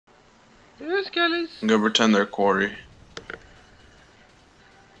Yes, Skellies. I'm gonna pretend they're Corey.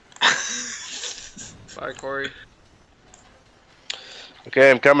 Bye, Corey. Okay,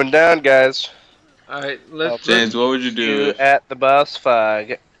 I'm coming down, guys. Alright, let's James, what would you See do you if at the boss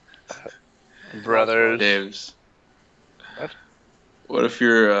fog, brothers. James? What? What if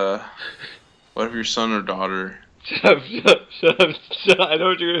your son or daughter Shut up, shut up, shut up, shut up. I know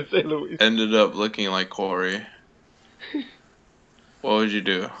what you're gonna say, Luis. ended up looking like Corey? What would you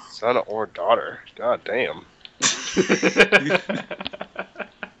do? Son or daughter? God damn.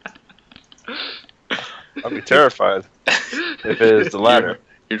 I'd be terrified if it is the latter.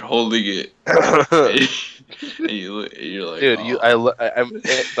 You're holding it, and you're like, Dude, oh. I'm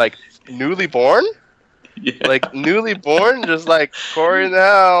like newly born, Yeah. like newly born, just like Corey in the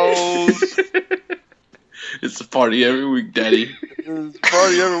house. It's a party every week, Daddy. It's a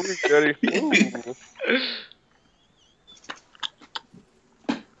party every week, Daddy. Ooh.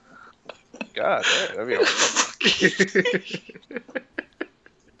 God, that'd be awesome.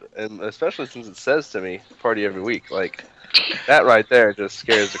 And especially since it says to me, party every week. Like, that right there just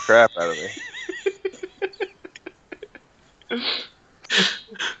scares the crap out of me.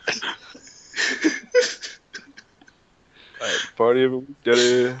 Like, party every week,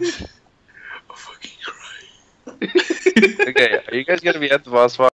 Daddy. I'm fucking crying. Okay, are you guys gonna be at the boss fight?